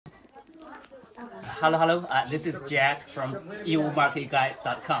Hello. This is Jack from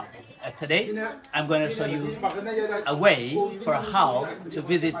yiwumarketguide.com. Today, I'm going to show you a way for how to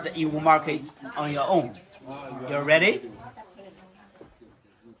visit the Yiwu market on your own. You're ready?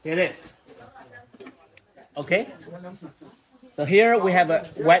 Here it is. Okay. So here we have a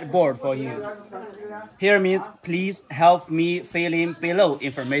whiteboard for you. Here means please help me fill in below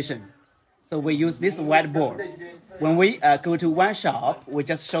information. So we use this whiteboard. When we go to one shop, we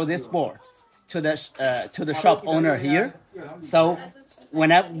just show this board to the shop owner here. So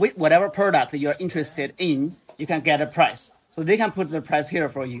whatever product you're interested in, you can get a price. So they can put the price here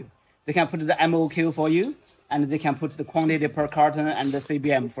for you. They can put the MOQ for you, and they can put the quantity per carton and the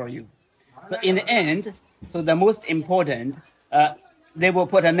CBM for you. So in the end, so the most important, they will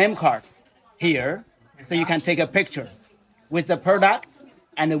put a name card here, so you can take a picture with the product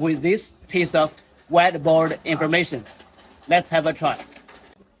and with this piece of whiteboard information. Let's have a try.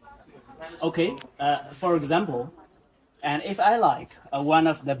 Okay, for example, and if I like one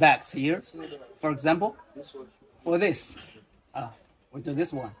of the bags here, for example, for this, we do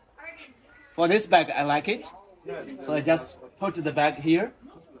this one. For this bag, I like it, so I just put the bag here,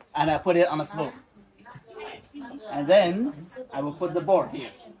 and I put it on the floor. And then I will put the board here.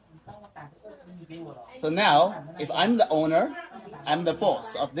 So now, if I'm the owner, I'm the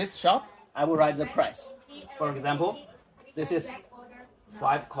boss of this shop, I will write the price. For example, this is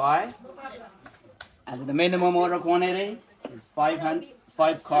 5 kwai, and the minimum order quantity is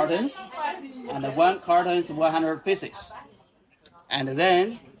 5 cartons, and 1 carton is 100 pieces. And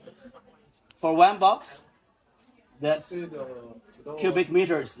then, for 1 box, the cubic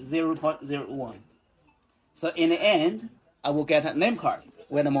meter is 0.01. So in the end, I will get a name card.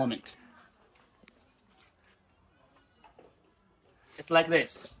 Wait a moment. It's like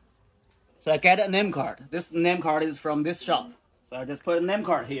this. So I get a name card. This name card is from this shop. So I just put a name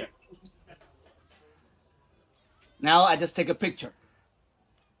card here. Now I just take a picture.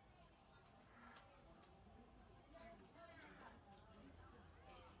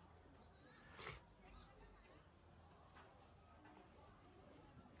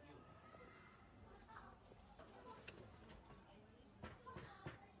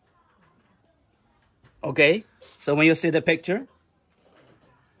 Okay, so when you see the picture,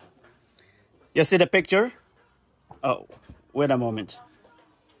 oh, wait a moment,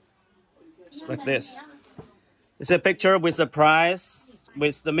 just like this. It's a picture with the price,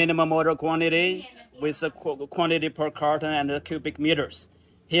 with the minimum order quantity, with the quantity per carton and the cubic meters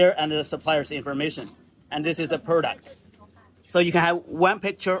here, and the supplier's information. And this is the product. So you can have one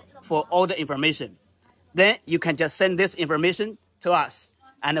picture for all the information. Then you can just send this information to us,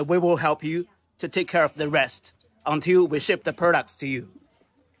 and we will help you to take care of the rest until we ship the products to you.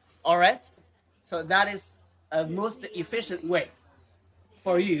 All right? So that is a most efficient way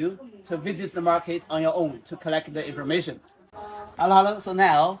for you to visit the market on your own to collect the information. Hello. So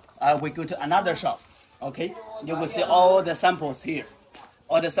now we go to another shop. Okay? You will see all the samples here.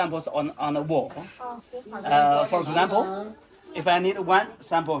 All the samples on the wall. For example, if I need one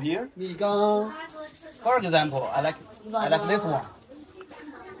sample here, for example, I like this one.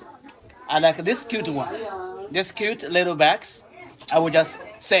 I like this cute one. This cute little bags. I will just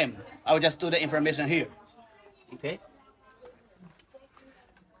do the information here. Okay.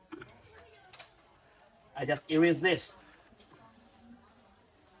 I just erase this.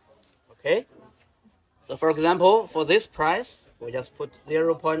 Okay. So for example, for this price, we just put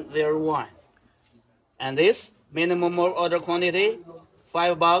 0.01. And this minimum order quantity,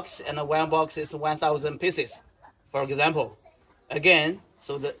 5 boxes, and 1 box is 1,000 pieces. For example, again,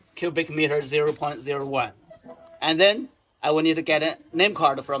 so the cubic meter 0.01. And then I will need to get a name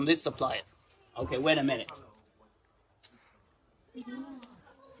card from this supplier. Okay, wait a minute.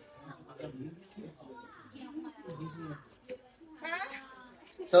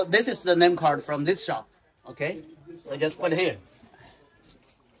 So this is the name card from this shop. Okay, so just put it here.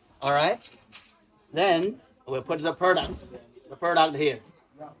 All right. Then we'll put the product here.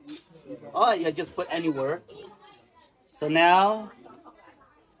 Oh, you just put anywhere. So now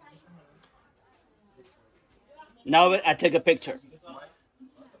I take a picture.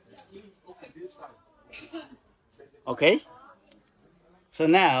 Okay. So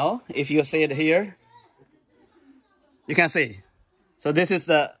now, if you see it here, you can see. So this is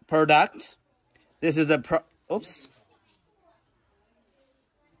the product. This is the oops.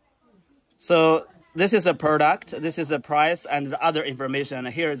 So this is the product. This is the price and the other information.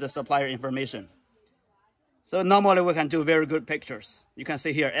 Here is the supplier information. So normally we can do very good pictures. You can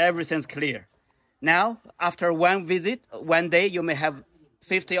see here, everything's clear. Now, after one visit, one day, you may have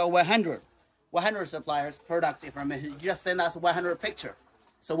 50 or 100 suppliers, products information. You just send us 100 pictures.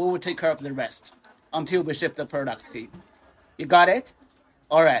 So we will take care of the rest until we ship the product to you. You got it?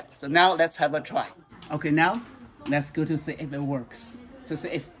 All right, so now let's have a try. Okay, now let's go to see if it works. To see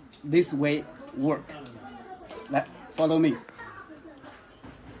if this way work. Follow me.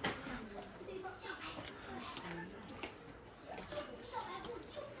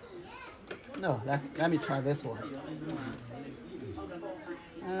 No, let me try this one.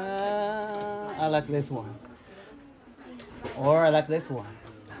 I like this one. Or I like this one.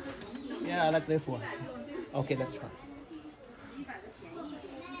 Yeah, I like this one. Okay, let's try.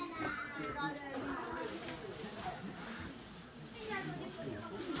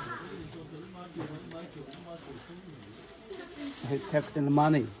 He's collecting the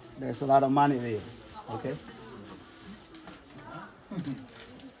money. There's a lot of money there. Okay.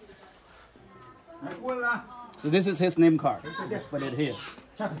 So this is his name card. Just put it here.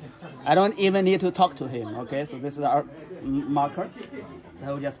 I don't even need to talk to him. Okay. So this is our marker.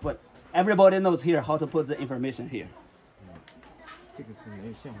 So just put. Everybody knows here how to put the information here.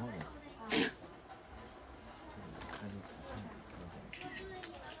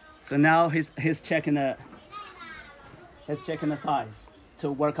 So now he's checking the size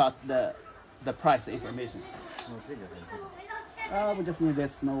to work out the price information. We just need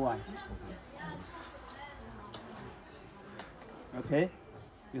this small one. Okay,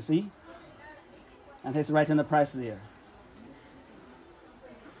 you see? And he's writing the price there.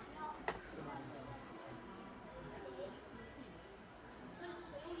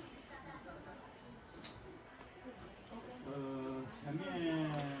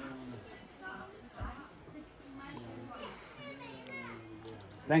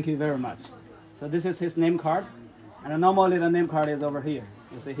 Thank you very much. So this is his name card. And normally the name card is over here.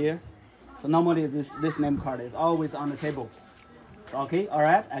 You see here? So normally this name card is always on the table. Okay, all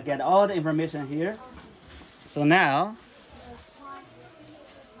right. I get all the information here. So now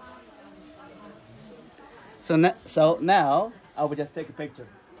I will just take a picture.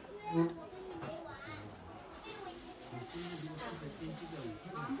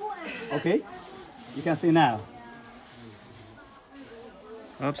 Okay, you can see now.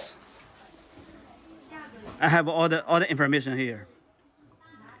 Oops. I have all the information here.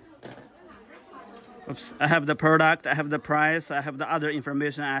 Oops. I have the product, I have the price, I have the other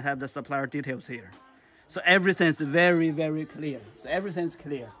information, I have the supplier details here. So everything's very, very clear. So everything's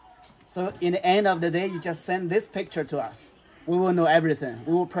clear. So in the end of the day, you just send this picture to us. We will know everything.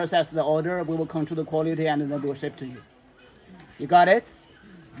 We will process the order, we will control the quality, and then we will ship to you. You got it?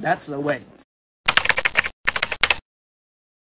 That's the way.